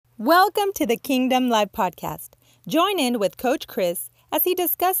Welcome to the Kingdom Life Podcast. Join in with Coach Chris as he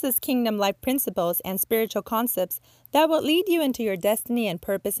discusses Kingdom Life principles and spiritual concepts that will lead you into your destiny and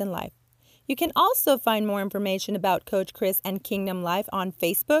purpose in life. You can also find more information about Coach Chris and Kingdom Life on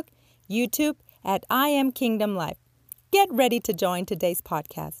Facebook, YouTube at I Am Kingdom Life. Get ready to join today's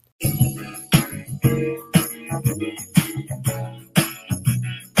podcast.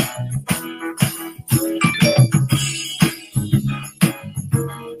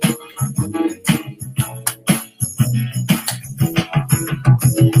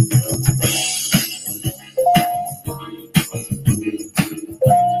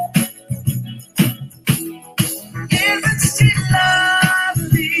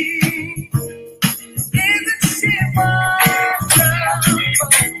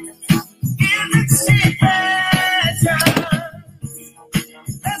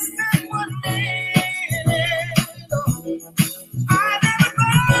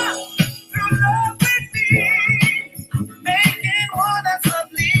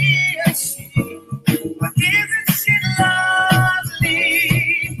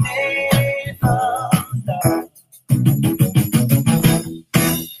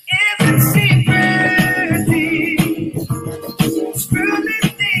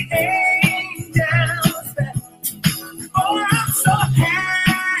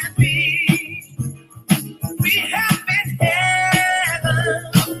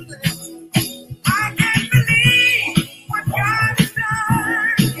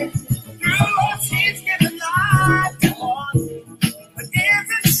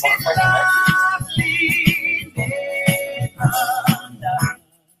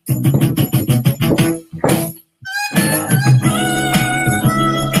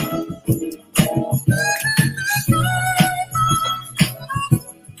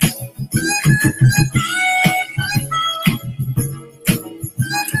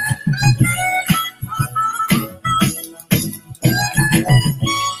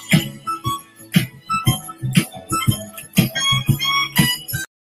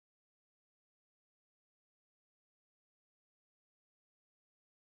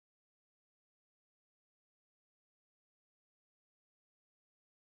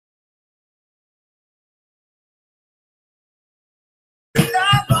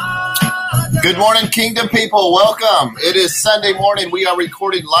 Good morning, Kingdom people. Welcome. It is Sunday morning. We are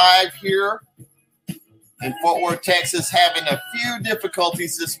recording live here in Fort Worth, Texas, having a few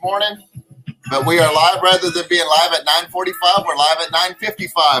difficulties this morning, but we are live rather than being live at 9:45. We're live at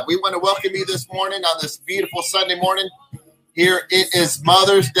 9:55. We want to welcome you this morning on this beautiful Sunday morning. Here it is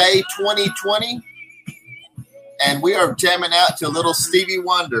Mother's Day 2020, and we are jamming out to a little Stevie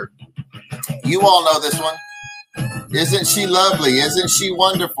Wonder. You all know this one. Isn't she lovely? Isn't she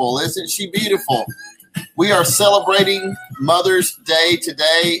wonderful? Isn't she beautiful? We are celebrating Mother's Day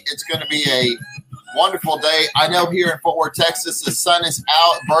today. It's going to be a wonderful day. I know here in Fort Worth, Texas, the sun is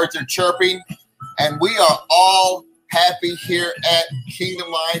out, birds are chirping, and we are all happy here at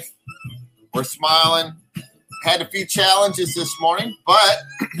Kingdom Life. We're smiling. Had a few challenges this morning, but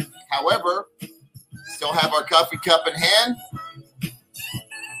however, still have our coffee cup in hand.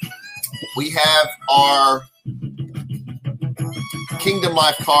 We have our Kingdom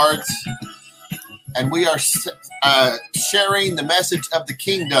Life cards, and we are sharing the message of the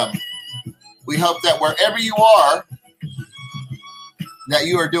kingdom. We hope that wherever you are, that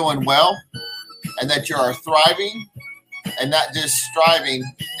you are doing well and that you are thriving and not just striving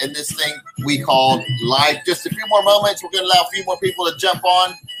in this thing we call life. Just a few more moments. We're going to allow a few more people to jump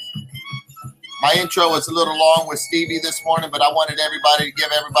on. My intro was a little long with Stevie this morning, but I wanted everybody to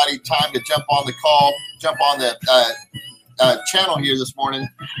give everybody time to jump on the call, jump on the channel here this morning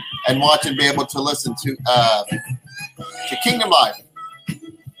and watch and be able to listen to Kingdom Life.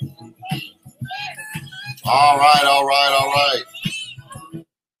 All right.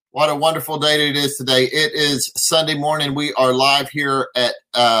 What a wonderful day it is today. It is Sunday morning. We are live here at,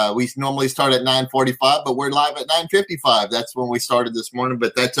 we normally start at 9:45, but we're live at 9:55. That's when we started this morning,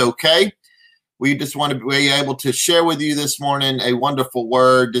 but that's okay. We just want to be able to share with you this morning a wonderful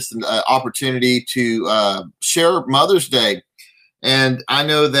word, just an opportunity to share Mother's Day. And I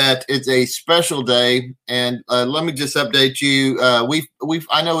know that it's a special day. And let me just update you.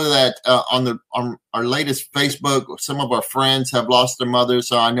 I know that on our latest Facebook, some of our friends have lost their mothers.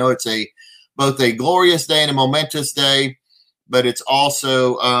 So I know it's both a glorious day and a momentous day, but it's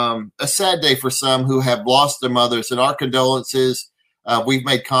also a sad day for some who have lost their mothers. And our condolences. We've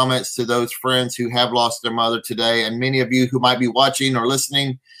made comments to those friends who have lost their mother today, and many of you who might be watching or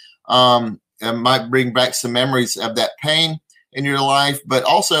listening might bring back some memories of that pain in your life. But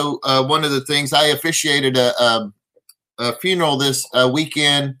also, one of the things, I officiated a funeral this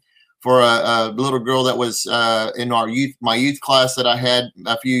weekend for a little girl that was in my youth class that I had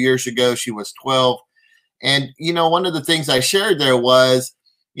a few years ago. She was 12. And, one of the things I shared there was,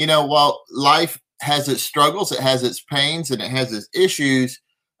 while life has its struggles, it has its pains, and it has its issues,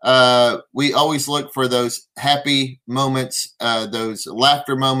 we always look for those happy moments, those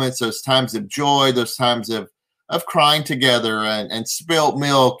laughter moments, those times of joy, those times of crying together and spilt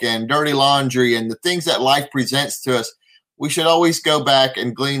milk and dirty laundry and the things that life presents to us. We should always go back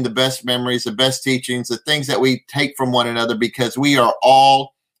and glean the best memories, the best teachings, the things that we take from one another, because we are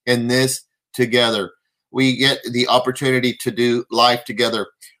all in this together. We get the opportunity to do life together.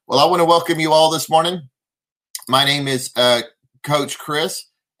 Well, I want to welcome you all this morning. My name is Coach Chris,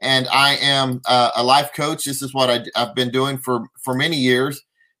 and I am a life coach. This is what I've been doing for many years,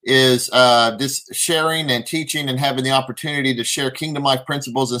 is just sharing and teaching and having the opportunity to share kingdom life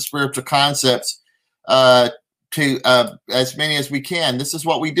principles and spiritual concepts to as many as we can. This is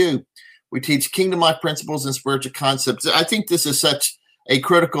what we do. We teach kingdom life principles and spiritual concepts. I think this is such a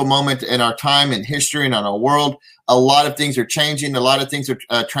critical moment in our time and history and in our world. A lot of things are changing. A lot of things are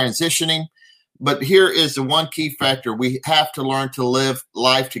transitioning. But here is the one key factor. We have to learn to live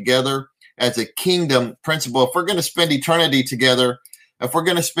life together as a kingdom principle. If we're going to spend eternity together,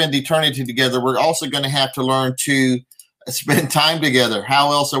 we're also going to have to learn to spend time together.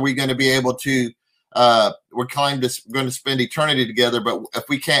 How else are we going to be able to, we're going to spend eternity together, but if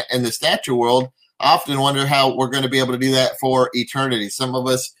we can't in this natural world, I often wonder how we're going to be able to do that for eternity. Some of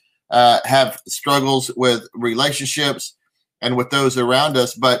us have struggles with relationships and with those around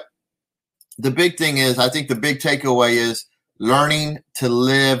us, but the big thing is, I think the big takeaway is learning to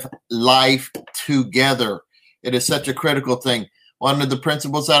live life together. It is such a critical thing. One of the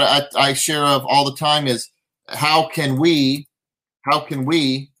principles that I share of all the time is how can we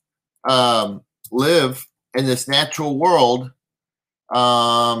live in this natural world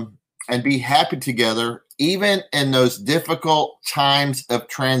and be happy together, even in those difficult times of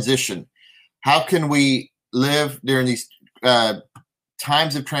transition. How can we live during these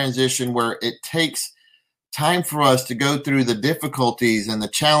times of transition where it takes time for us to go through the difficulties and the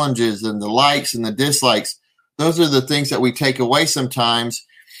challenges and the likes and the dislikes? Those are the things that we take away sometimes,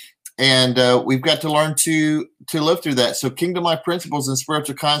 and we've got to learn to live through that. So kingdom life principles and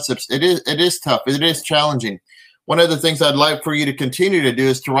spiritual concepts, it is tough. It is challenging. One of the things I'd like for you to continue to do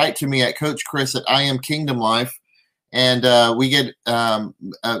is to write to me at Coach Chris at I Am Kingdom Life. And we get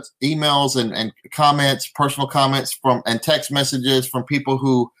emails and comments, personal comments and text messages from people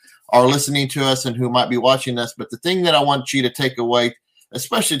who are listening to us and who might be watching us. But the thing that I want you to take away,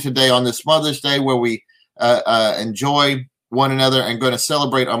 especially today on this Mother's Day, where we enjoy one another and going to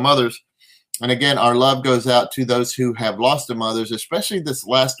celebrate our mothers. And again, our love goes out to those who have lost their mothers, especially this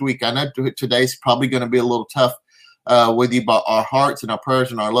last week. I know today's probably going to be a little tough with you, but our hearts and our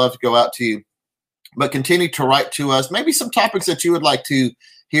prayers and our love go out to you. But continue to write to us, maybe some topics that you would like to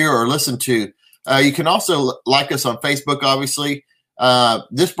hear or listen to. You can also like us on Facebook, obviously.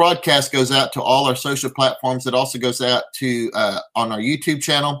 This broadcast goes out to all our social platforms. It also goes out to on our YouTube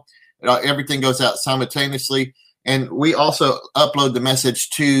channel. Everything goes out simultaneously. And we also upload the message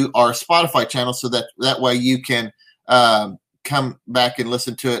to our Spotify channel so that way you can come back and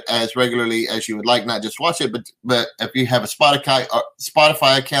listen to it as regularly as you would like, not just watch it, but if you have a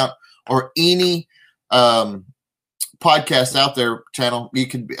Spotify account or any podcast out there channel, you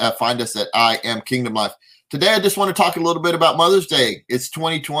can find us at I Am Kingdom Life. Today, I just want to talk a little bit about Mother's Day. It's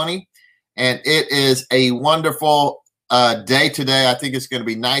 2020, and it is a wonderful day today. I think it's going to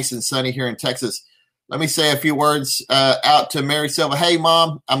be nice and sunny here in Texas. Let me say a few words out to Mary Silva. Hey,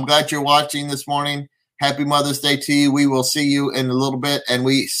 Mom, I'm glad you're watching this morning. Happy Mother's Day to you. We will see you in a little bit, and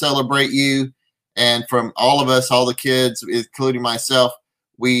we celebrate you. And from all of us, all the kids, including myself,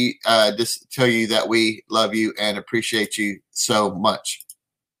 we just tell you that we love you and appreciate you so much.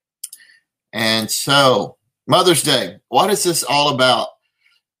 And so, Mother's Day, what is this all about?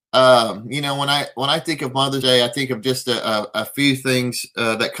 When I think of Mother's Day, I think of just a few things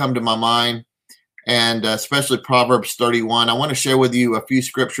that come to my mind, and especially Proverbs 31. I want to share with you a few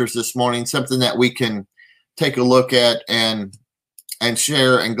scriptures this morning, something that we can take a look at and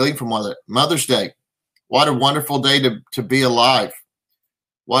share and glean from Mother's Day. What a wonderful day to be alive.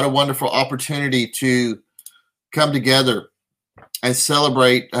 What a wonderful opportunity to come together and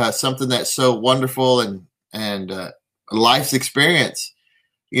celebrate something that's so wonderful and life's experience.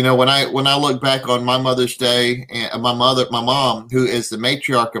 You know, when I look back on my Mother's Day, and my mom, who is the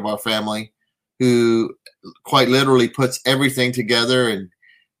matriarch of our family, who quite literally puts everything together,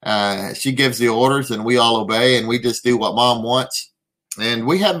 and she gives the orders, and we all obey, and we just do what Mom wants. And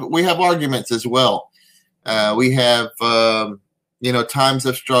we have arguments as well. We have times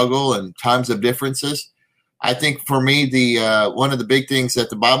of struggle and times of differences. I think for me, the one of the big things that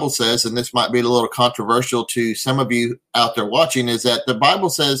the Bible says, and this might be a little controversial to some of you out there watching, is that the Bible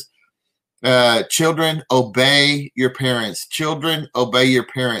says, children, obey your parents. Children, obey your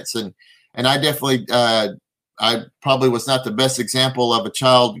parents. And I definitely, I probably was not the best example of a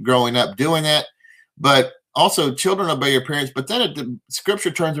child growing up doing that, but also children, obey your parents. But then the scripture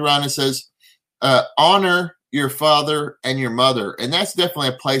turns around and says, honor your father and your mother. And that's definitely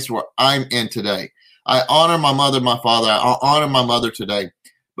a place where I'm in today. I honor my mother, my father. I honor my mother today.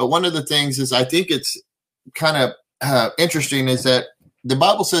 But one of the things is, I think it's kind of interesting, is that the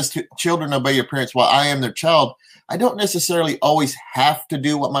Bible says to children, obey your parents while I am their child. I don't necessarily always have to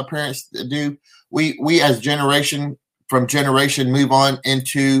do what my parents do. We as generation from generation move on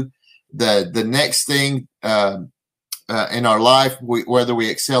into the next thing in our life, whether we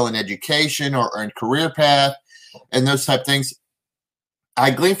excel in education or in career path and those type of things. I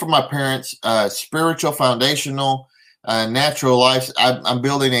glean from my parents spiritual, foundational, natural life. I'm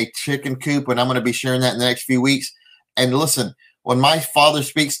building a chicken coop, and I'm going to be sharing that in the next few weeks. And listen, when my father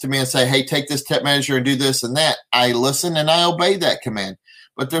speaks to me and say, hey, take this step measure and do this and that, I listen and I obey that command.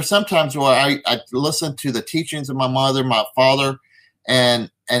 But there's sometimes where I listen to the teachings of my mother, my father, and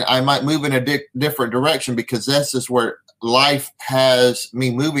I might move in a different direction because this is where life has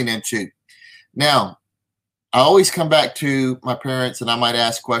me moving into. Now, I always come back to my parents and I might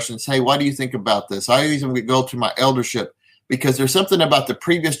ask questions. Hey, what do you think about this? I even go to my eldership because there's something about the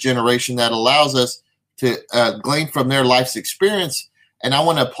previous generation that allows us to glean from their life's experience. And I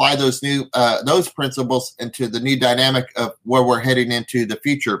want to apply those those principles into the new dynamic of where we're heading into the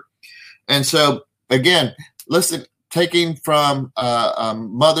future. And so, again, listen, taking from a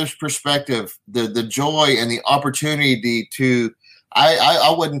mother's perspective, the joy and the opportunity to,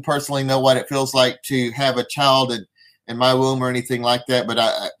 I wouldn't personally know what it feels like to have a child in my womb or anything like that, but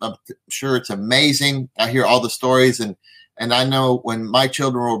I'm sure it's amazing. I hear all the stories, and I know when my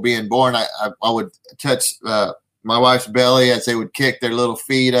children were being born, I would touch my wife's belly as they would kick their little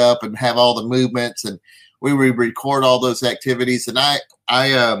feet up and have all the movements, and we would record all those activities. And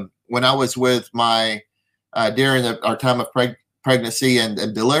I when I was with my during our time of pregnancy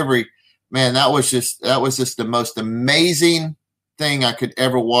and delivery, man, that was just the most amazing thing I could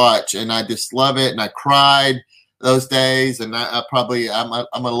ever watch, and I just love it. And I cried those days, and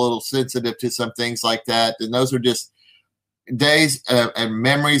I'm a little sensitive to some things like that, and those are just days and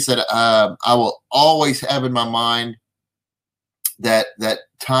memories that I will always have in my mind. That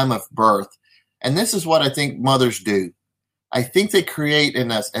time of birth, and this is what I think mothers do. I think they create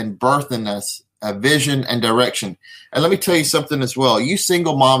in us and birth in us a vision and direction. And let me tell you something as well. You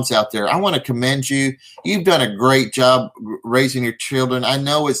single moms out there, I want to commend you. You've done a great job raising your children. I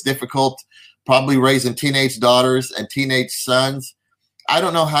know it's difficult, probably raising teenage daughters and teenage sons. I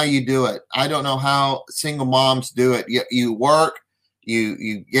don't know how you do it. I don't know how single moms do it. You work,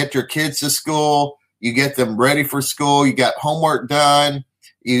 you get your kids to school, you get them ready for school, you got homework done,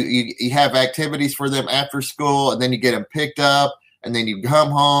 you have activities for them after school, and then you get them picked up. And then you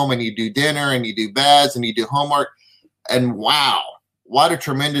come home and you do dinner and you do baths and you do homework. And wow, what a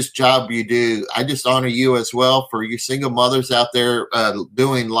tremendous job you do. I just honor you as well for you single mothers out there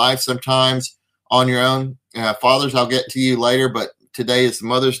doing life sometimes on your own. Fathers, I'll get to you later, but today is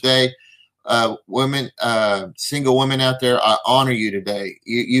Mother's Day. Women, single women out there, I honor you today.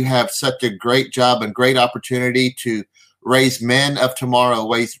 You have such a great job and great opportunity to raise men of tomorrow,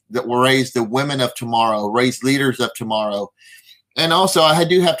 raise the women of tomorrow, raise leaders of tomorrow. And also, I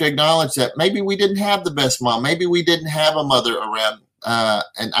do have to acknowledge that maybe we didn't have the best mom. Maybe we didn't have a mother around.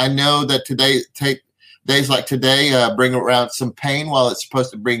 And I know that days like today bring around some pain while it's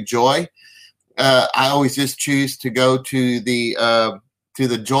supposed to bring joy. I always just choose to go to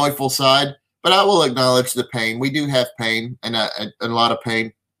the joyful side, but I will acknowledge the pain. We do have pain and a lot of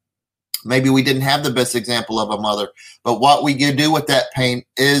pain. Maybe we didn't have the best example of a mother, but what we can do with that pain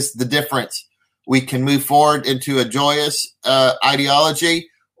is the difference. We can move forward into a joyous ideology,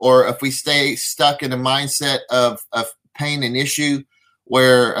 or if we stay stuck in a mindset of pain and issue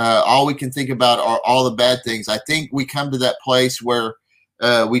where all we can think about are all the bad things. I think we come to that place where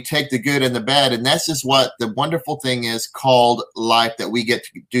we take the good and the bad, and that's just what the wonderful thing is called life that we get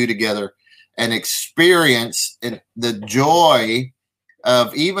to do together and experience the joy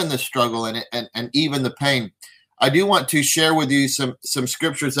of even the struggle and even the pain. I do want to share with you some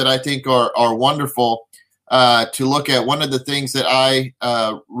scriptures that I think are wonderful to look at. One of the things that I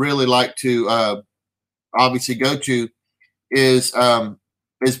really like to obviously go to is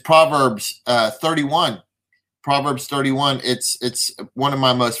Proverbs 31. Proverbs 31. It's one of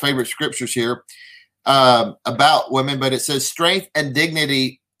my most favorite scriptures here, about women, but it says strength and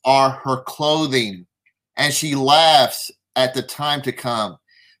dignity are her clothing, and she laughs at the time to come.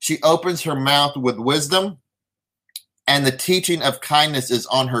 She opens her mouth with wisdom, and the teaching of kindness is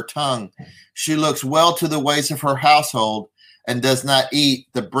on her tongue. She looks well to the ways of her household and does not eat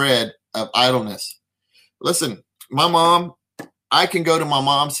the bread of idleness. Listen, my mom, I can go to my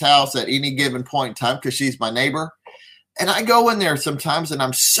mom's house at any given point in time because she's my neighbor. And I go in there sometimes and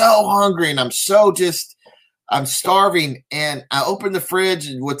I'm so hungry and I'm starving. And I open the fridge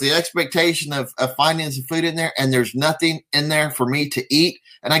with the expectation of finding some food in there, and there's nothing in there for me to eat.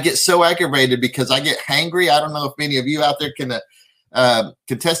 And I get so aggravated because I get hangry. I don't know if many of you out there can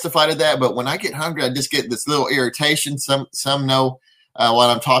testify to that, but when I get hungry, I just get this little irritation. Some know what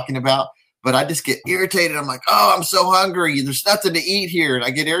I'm talking about, but I just get irritated. I'm like, oh, I'm so hungry. There's nothing to eat here. And I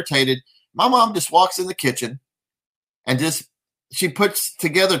get irritated. My mom just walks in the kitchen and she puts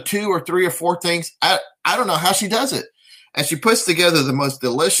together 2 or 3 or 4 things. I don't know how she does it. And she puts together the most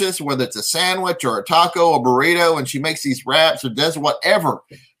delicious, whether it's a sandwich or a taco or burrito, and she makes these wraps or does whatever.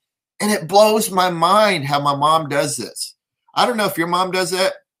 And it blows my mind how my mom does this. I don't know if your mom does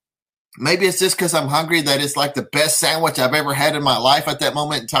that. Maybe it's just because I'm hungry that it's like the best sandwich I've ever had in my life at that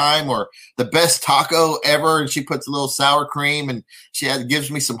moment in time, or the best taco ever. And she puts a little sour cream and gives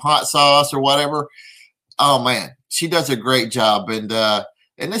me some hot sauce or whatever. Oh man, she does a great job. And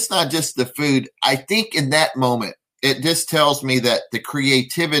it's not just the food. I think in that moment, it just tells me that the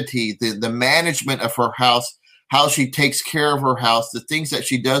creativity, the management of her house, how she takes care of her house, the things that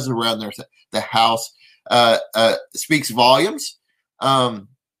she does around the house, speaks volumes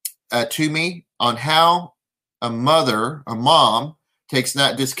to me on how a mom takes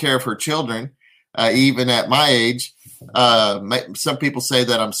not just care of her children, even at my age. Some people say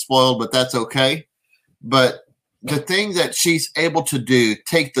that I'm spoiled, but that's okay. But the thing that she's able to do,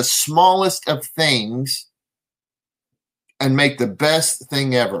 take the smallest of things and make the best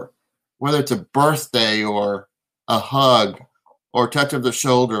thing ever, whether it's a birthday or a hug or a touch of the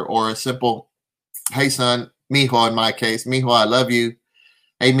shoulder or a simple, hey, son, mijo in my case, mijo, I love you.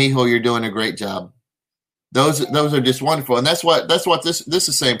 Hey, mijo, you're doing a great job. Those are just wonderful. And that's what this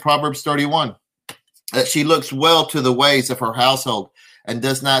is saying, Proverbs 31, that she looks well to the ways of her household and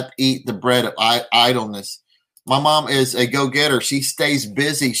does not eat the bread of idleness. My mom is a go-getter. She stays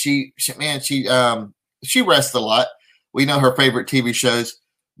busy. She rests a lot. We know her favorite TV shows,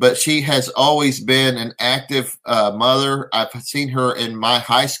 but she has always been an active mother. I've seen her in my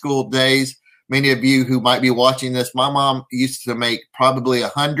high school days. Many of you who might be watching this, my mom used to make probably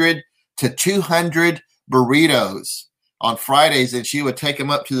 100 to 200 burritos on Fridays, and she would take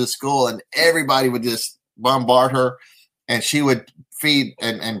them up to the school, and everybody would just bombard her, and she would feed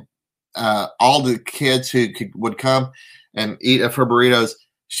and all the kids who would come and eat of her burritos.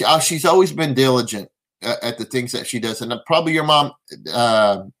 She's always been diligent at the things that she does. And probably your mom,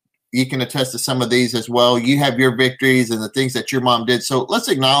 you can attest to some of these as well. You have your victories and the things that your mom did. So let's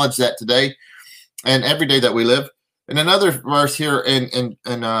acknowledge that today and every day that we live. And another verse here in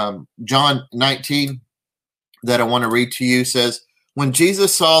John 19 that I want to read to you says, when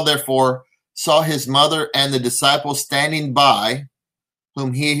Jesus saw his mother and the disciples standing by,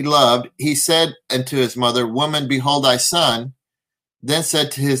 whom he loved, he said unto his mother, woman, behold thy son. Then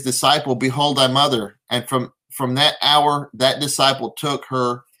said to his disciple, behold thy mother. And from that hour, that disciple took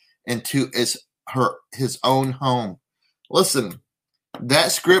her into his own home. Listen,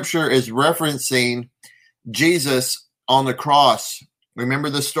 that scripture is referencing Jesus on the cross. Remember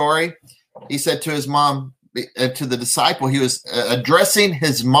the story? He said to his mom, to the disciple, he was addressing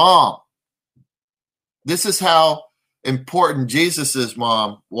his mom. This is how important Jesus's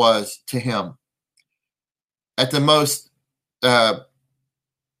mom was to him. At the most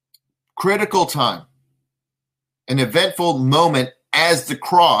critical time, an eventful moment as the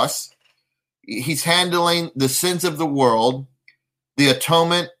cross, he's handling the sins of the world, the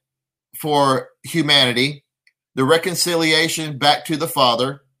atonement for humanity, the reconciliation back to the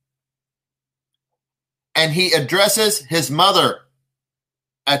Father, and he addresses his mother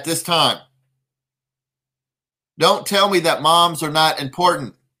at this time. Don't tell me that moms are not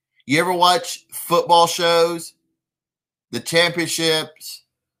important. You ever watch football shows, the championships,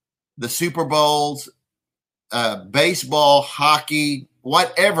 the Super Bowls, baseball, hockey,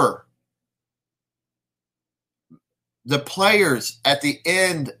 whatever? The players at the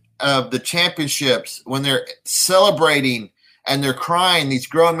end of the championships, when they're celebrating and they're crying, these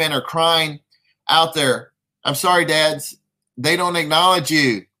grown men are crying out there. I'm sorry, dads. They don't acknowledge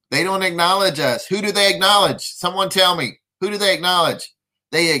you. They don't acknowledge us. Who do they acknowledge? Someone tell me. Who do they acknowledge?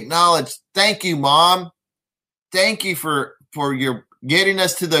 They acknowledge, thank you, Mom. Thank you for your getting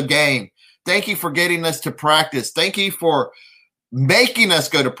us to the game. Thank you for getting us to practice. Thank you for making us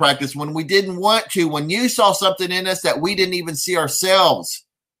go to practice when we didn't want to, when you saw something in us that we didn't even see ourselves.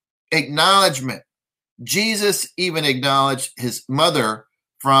 Acknowledgement. Jesus even acknowledged his mother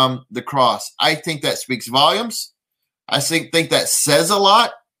from the cross. I think that speaks volumes. I think that says a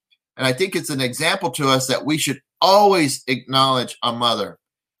lot. And I think it's an example to us that we should always acknowledge a mother.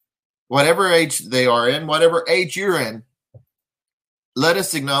 Whatever age they are in, whatever age you're in, let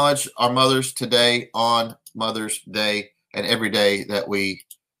us acknowledge our mothers today on Mother's Day and every day that we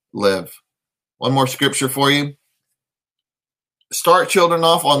live. One more scripture for you. Start children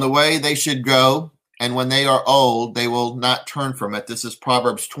off on the way they should go, and when they are old, they will not turn from it. This is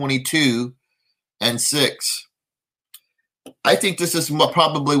Proverbs 22:6. I think this is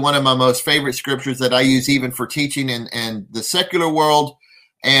probably one of my most favorite scriptures that I use even for teaching in the secular world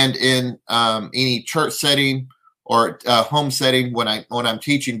and in any church setting or home setting when I'm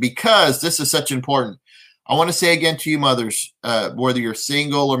teaching, because this is such important. I want to say again to you mothers, whether you're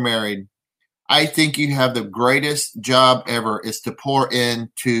single or married, I think you have the greatest job ever is to pour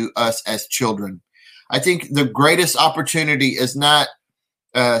into us as children. I think the greatest opportunity is not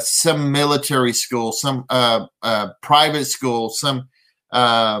some military school, some private school, some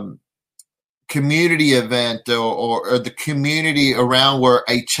community event or the community around where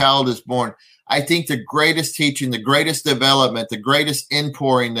a child is born. I think the greatest teaching, the greatest development, the greatest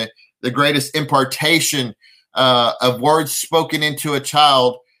inpouring, the greatest impartation of words spoken into a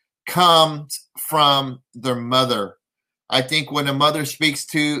child comes from their mother. I think when a mother speaks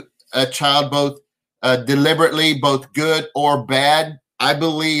to a child, both deliberately, both good or bad, I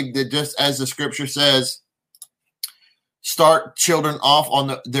believe that just as the scripture says, start children off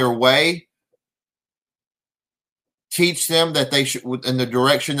on their way, teach them that they should in the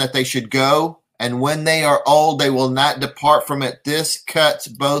direction that they should go, and when they are old, they will not depart from it. This cuts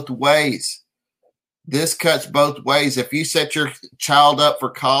both ways. This cuts both ways. If you set your child up for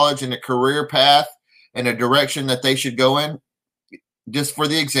college and a career path and a direction that they should go in, just for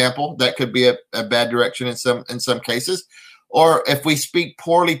the example, that could be a bad direction in some cases. Or if we speak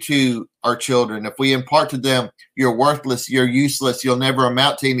poorly to our children, if we impart to them, you're worthless, you're useless, you'll never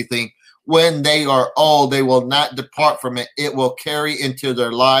amount to anything. When they are old, they will not depart from it. It will carry into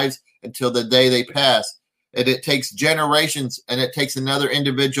their lives until the day they pass. And it takes generations, and it takes another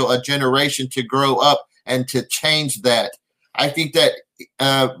individual, a generation, to grow up and to change that. I think that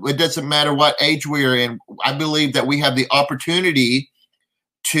it doesn't matter what age we're in. I believe that we have the opportunity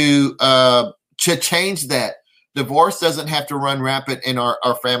to change that. Divorce doesn't have to run rampant in our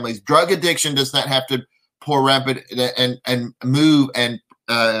families. Drug addiction does not have to pour rampant and move and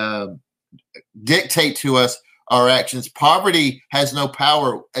dictate to us our actions. Poverty has no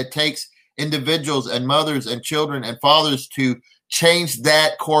power. It takes individuals and mothers and children and fathers to change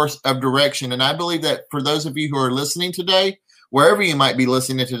that course of direction. And I believe that for those of you who are listening today, wherever you might be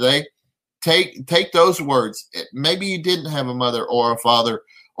listening today, take those words. Maybe you didn't have a mother or a father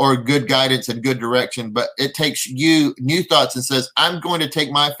or good guidance and good direction, but it takes you new thoughts and says, I'm going to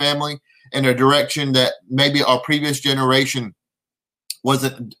take my family in a direction that maybe our previous generation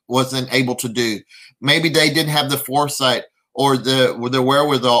wasn't able to do. Maybe they didn't have the foresight or the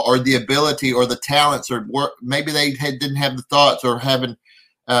wherewithal or the ability or the talents, or maybe they didn't have the thoughts or having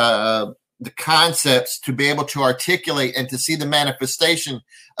the concepts to be able to articulate and to see the manifestation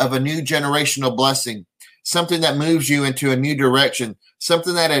of a new generational blessing, something that moves you into a new direction,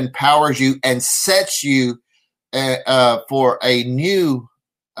 something that empowers you and sets you for a new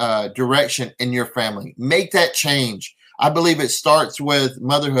direction in your family. Make that change. I believe it starts with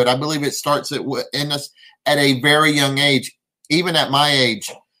motherhood. I believe it starts in us at a very young age. Even at my age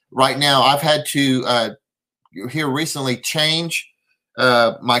right now, I've had to here recently change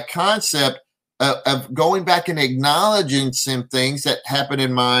my concept of going back and acknowledging some things that happened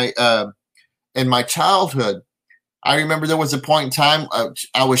in my childhood. I remember there was a point in time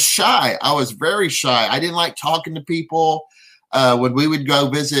I was shy. I was very shy. I didn't like talking to people. When we would go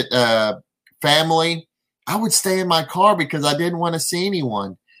visit family, I would stay in my car because I didn't want to see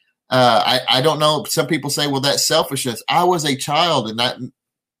anyone. I don't know. Some people say, well, that's selfishness. I was a child,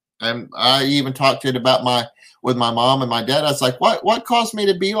 and I even talked to it with my mom and my dad. I was like, what caused me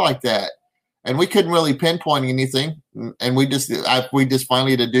to be like that? And we couldn't really pinpoint anything. And we just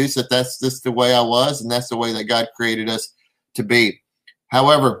finally deduced that that's just the way I was, and that's the way that God created us to be.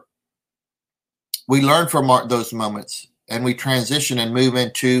 However, we learn from those moments, and we transition and move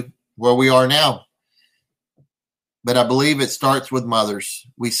into where we are now. But I believe it starts with mothers.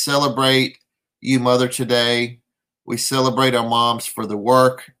 We celebrate you, mother, today. We celebrate our moms for the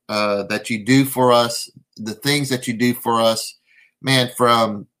work that you do for us, the things that you do for us. Man,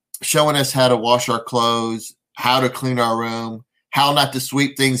 from showing us how to wash our clothes, how to clean our room, how not to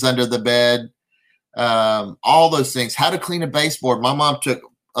sweep things under the bed, all those things, how to clean a baseboard. My mom took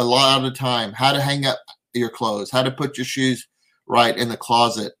a lot of time, how to hang up your clothes, how to put your shoes right in the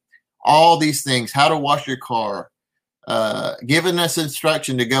closet, all these things, how to wash your car, giving us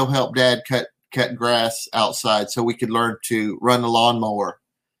instruction to go help Dad cut grass outside so we could learn to run the lawnmower,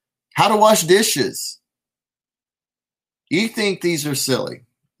 how to wash dishes. You think these are silly?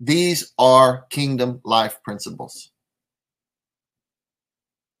 These are kingdom life principles.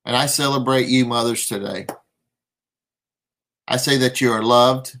 And I celebrate you mothers today. I say that you are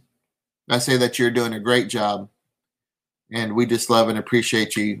loved. I say that you're doing a great job. And we just love and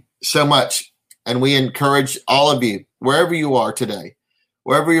appreciate you so much. And we encourage all of you, wherever you are today,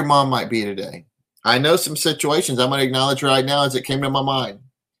 wherever your mom might be today. I know some situations I'm going to acknowledge right now as it came to my mind.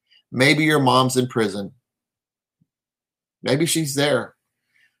 Maybe your mom's in prison. Maybe she's there.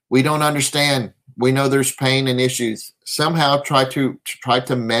 We don't understand. We know there's pain and issues. Somehow try to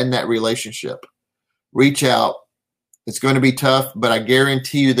mend that relationship. Reach out. It's going to be tough, but I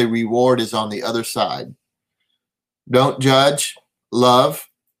guarantee you the reward is on the other side. Don't judge. Love.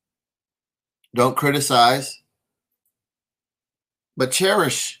 Don't criticize. But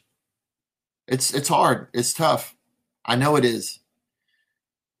cherish. It's hard. It's tough. I know it is.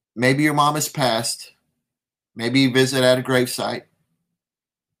 Maybe your mom has passed. Maybe you visit at a gravesite.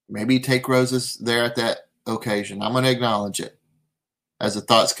 Maybe you take roses there at that occasion. I'm going to acknowledge it as the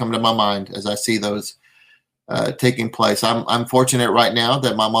thoughts come to my mind as I see those taking place. I'm fortunate right now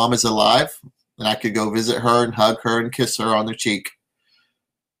that my mom is alive and I could go visit her and hug her and kiss her on the cheek.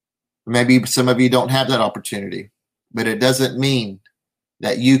 Maybe some of you don't have that opportunity, but it doesn't mean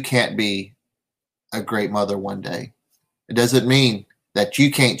that you can't be a great mother one day. It doesn't mean that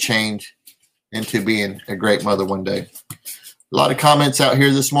you can't change into being a great mother one day. A lot of comments out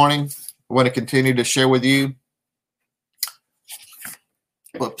here this morning. I want to continue to share with you.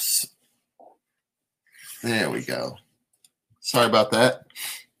 Whoops. There we go. Sorry about that.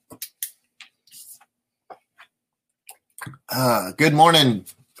 Good morning,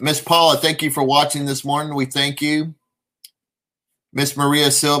 Miss Paula. Thank you for watching this morning. We thank you. Miss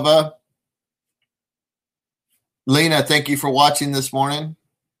Maria Silva. Lena, thank you for watching this morning.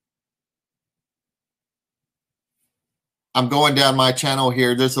 I'm going down my channel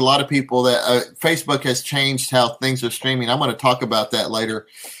here. There's a lot of people that Facebook has changed how things are streaming. I'm going to talk about that later,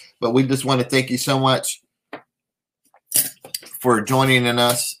 but we just want to thank you so much for joining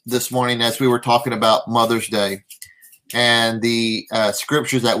us this morning as we were talking about Mother's Day and the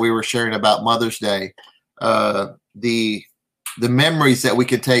scriptures that we were sharing about Mother's Day, the memories that we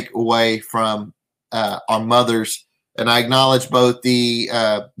can take away from our mothers. And I acknowledge both the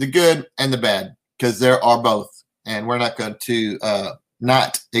good and the bad, because there are both. And we're not going to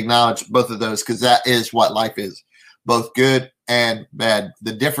not acknowledge both of those, because that is what life is, both good and bad.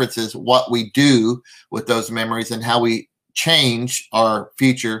 The difference is what we do with those memories and how we change our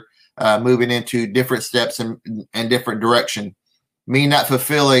future, moving into different steps and different direction. Me not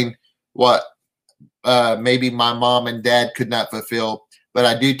fulfilling what maybe my mom and dad could not fulfill, but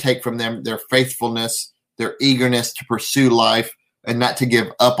I do take from them their faithfulness, their eagerness to pursue life and not to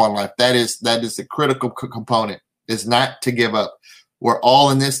give up on life. That is the critical component. Is not to give up. We're all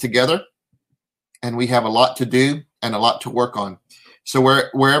in this together, and we have a lot to do and a lot to work on. So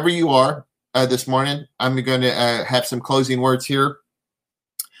wherever you are this morning, I'm going to have some closing words here,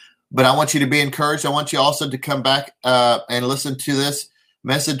 but I want you to be encouraged. I want you also to come back and listen to this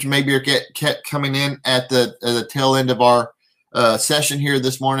message. Maybe you're kept coming in at the tail end of our session here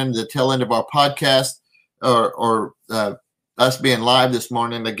this morning, the tail end of our podcast, or us being live this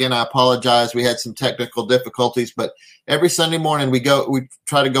morning. Again, I apologize. We had some technical difficulties, but every Sunday morning we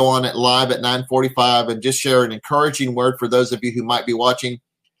try to go on it live at 9:45 and just share an encouraging word for those of you who might be watching.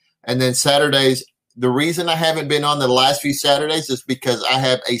 And then Saturdays, the reason I haven't been on the last few Saturdays is because I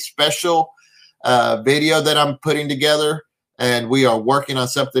have a special video that I'm putting together, and we are working on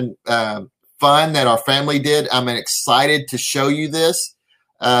something fun that our family did. I'm excited to show you this.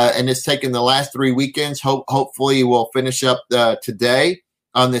 And it's taken the last 3 weekends. Hopefully we'll finish up today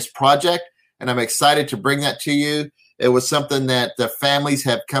on this project. And I'm excited to bring that to you. It was something that the families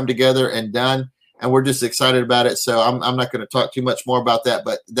have come together and done, and we're just excited about it. So I'm not going to talk too much more about that,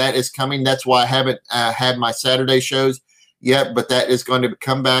 but that is coming. That's why I haven't had my Saturday shows yet, but that is going to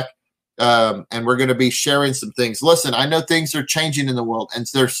come back. And we're going to be sharing some things. Listen, I know things are changing in the world, and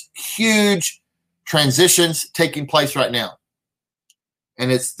there's huge transitions taking place right now.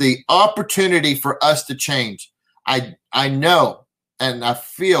 And it's the opportunity for us to change. I know and I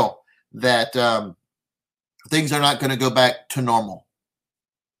feel that things are not going to go back to normal.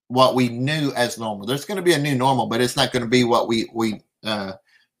 what we knew as normal. There's going to be a new normal, but it's not going to be what we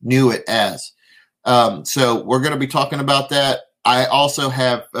knew it as. So we're going to be talking about that. I also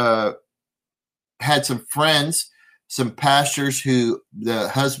have had some friends, some pastors who the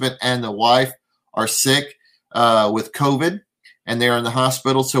husband and the wife are sick with COVID, and they're in the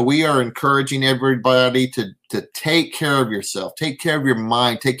hospital. So we are encouraging everybody to take care of yourself, take care of your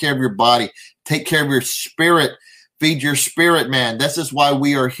mind, take care of your body, take care of your spirit, feed your spirit, man. This is why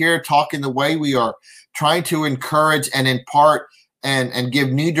we are here talking the way we are, trying to encourage and impart and give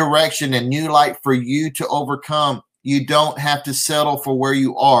new direction and new light for you to overcome. You don't have to settle for where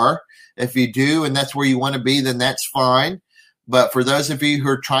you are. If you do, and that's where you want to be, then that's fine. But for those of you who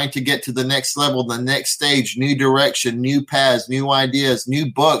are trying to get to the next level, the next stage, new direction, new paths, new ideas,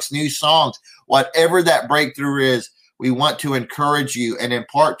 new books, new songs, whatever that breakthrough is, we want to encourage you and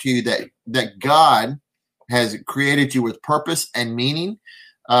impart to you that God has created you with purpose and meaning,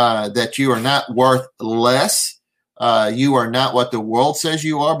 that you are not worth less. You are not what the world says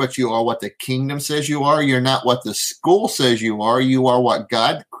you are, but you are what the kingdom says you are. You're not what the school says you are. You are what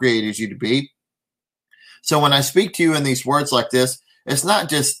God created you to be. So when I speak to you in these words like this, it's not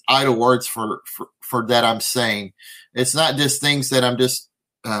just idle words for that I'm saying. It's not just things that I'm just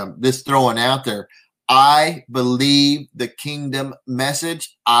throwing out there. I believe the kingdom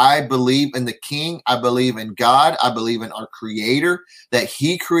message. I believe in the King. I believe in God. I believe in our Creator, that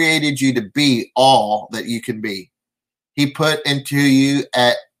He created you to be all that you can be. He put into you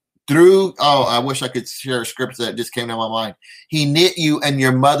I wish I could share a scripture that just came to my mind. He knit you in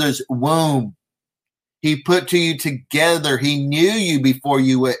your mother's womb. He put to you together. He knew you before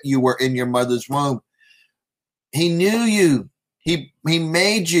you were in your mother's womb. He knew you. He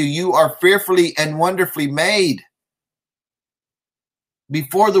made you. You are fearfully and wonderfully made.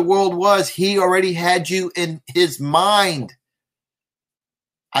 Before the world was, He already had you in His mind.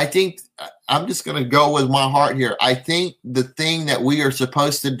 I think I'm just going to go with my heart here. I think the thing that we are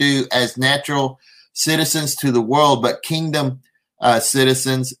supposed to do as natural citizens to the world, but kingdom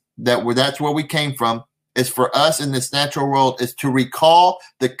citizens, that's where we came from, is for us in this natural world, is to recall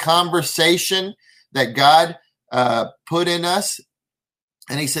the conversation that God put in us.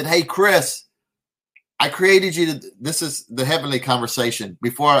 And He said, hey, Chris, I created you this is the heavenly conversation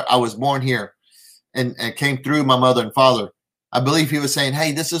before I was born here and came through my mother and father. I believe He was saying,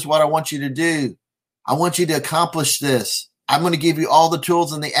 hey, this is what I want you to do. I want you to accomplish this. I'm going to give you all the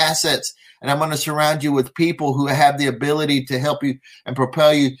tools and the assets, and I'm going to surround you with people who have the ability to help you and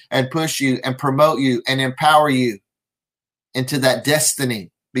propel you and push you and promote you and empower you into that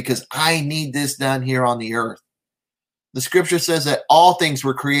destiny, because I need this done here on the earth. The scripture says that all things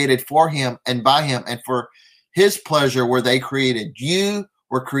were created for Him and by Him, and for His pleasure were they created. You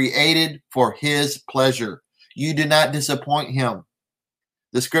were created for His pleasure. You do not disappoint Him.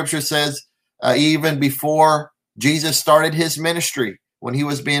 The scripture says even before Jesus started His ministry, when He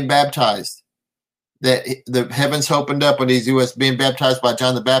was being baptized, that the heavens opened up when He was being baptized by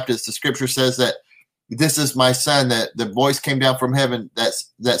John the Baptist. The scripture says that this is my son, that the voice came down from heaven that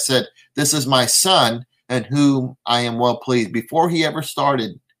said, this is my son in whom I am well pleased. Before He ever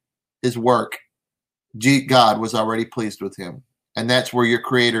started His work, God was already pleased with Him. And that's where your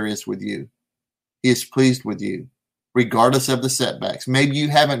Creator is with you. He is pleased with you, regardless of the setbacks. Maybe you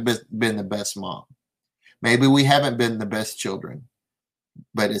haven't been the best mom. Maybe we haven't been the best children.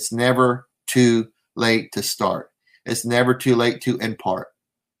 But it's never too late to start. It's never too late to impart.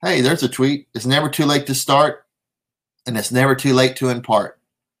 Hey, there's a tweet. It's never too late to start, and it's never too late to impart.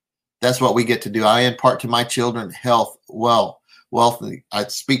 That's what we get to do. I impart to my children health, wealthy. I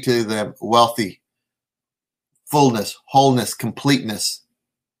speak to them wealthy, fullness, wholeness, completeness.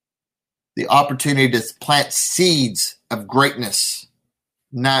 The opportunity to plant seeds of greatness,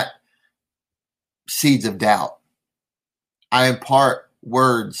 not seeds of doubt. I impart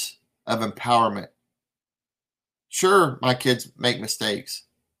words of empowerment. Sure, my kids make mistakes.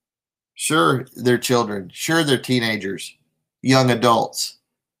 Sure, they're children. Sure, they're teenagers, young adults.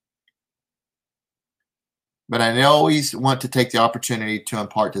 But I always want to take the opportunity to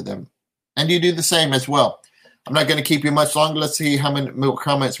impart to them. And you do the same as well. I'm not going to keep you much longer. Let's see how many more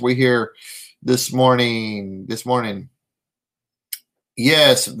comments we hear this morning.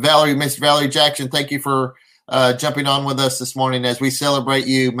 Yes, Miss Valerie Jackson, thank you for jumping on with us this morning as we celebrate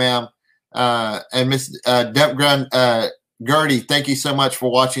you, ma'am. And Miss Gertie, thank you so much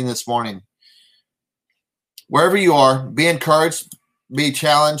for watching this morning. Wherever you are, be encouraged, be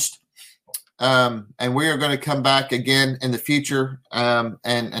challenged. And we are going to come back again in the future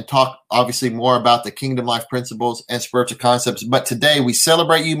and talk obviously more about the kingdom life principles and spiritual concepts. But today we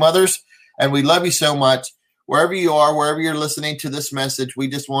celebrate you mothers, and we love you so much. wherever you are, wherever you're listening to this message, we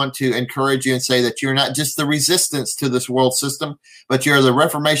just want to encourage you and say that you're not just the resistance to this world system, but you're the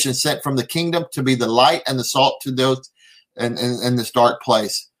reformation sent from the kingdom to be the light and the salt to those in this dark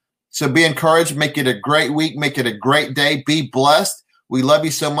place. So be encouraged. Make it a great week. Make it a great day. Be blessed. We love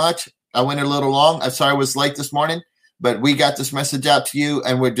you so much. I went a little long. I'm sorry I was late this morning, but we got this message out to you,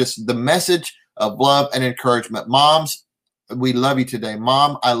 and we're just the message of love and encouragement. Moms, we love you today.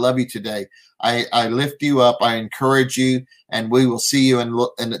 Mom, I love you today. I lift you up. I encourage you, and we will see you in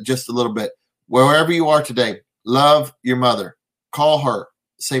just a little bit. Wherever you are today, love your mother. Call her.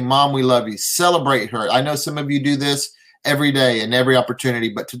 Say, Mom, we love you. Celebrate her. I know some of you do this every day and every opportunity,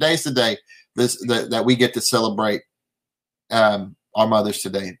 but today's the day that we get to celebrate our mothers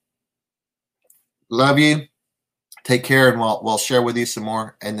today. Love you. Take care, and we'll share with you some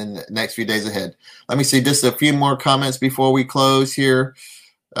more in the next few days ahead. Let me see just a few more comments before we close here.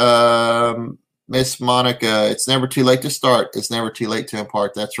 Miss Monica, it's never too late to start. It's never too late to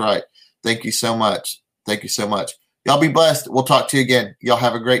impart. That's right. Thank you so much. Thank you so much. Y'all be blessed. We'll talk to you again. Y'all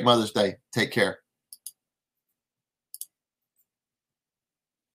have a great Mother's Day. Take care.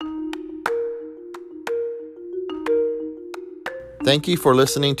 Thank you for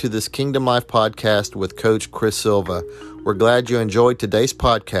listening to this Kingdom Life podcast with Coach Chris Silva. We're glad you enjoyed today's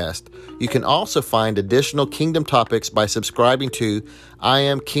podcast. You can also find additional Kingdom topics by subscribing to I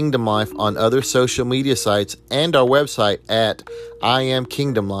Am Kingdom Life on other social media sites and our website at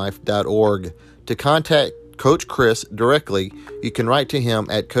iamkingdomlife.org. To contact Coach Chris directly, you can write to him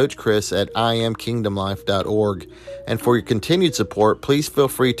at coachchris@iamkingdomlife.org. And for your continued support, please feel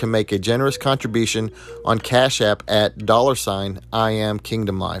free to make a generous contribution on Cash App at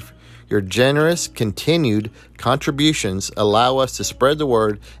 $IamKingdomLife. Your generous, continued contributions allow us to spread the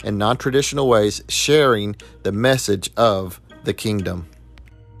word in non-traditional ways, sharing the message of the kingdom.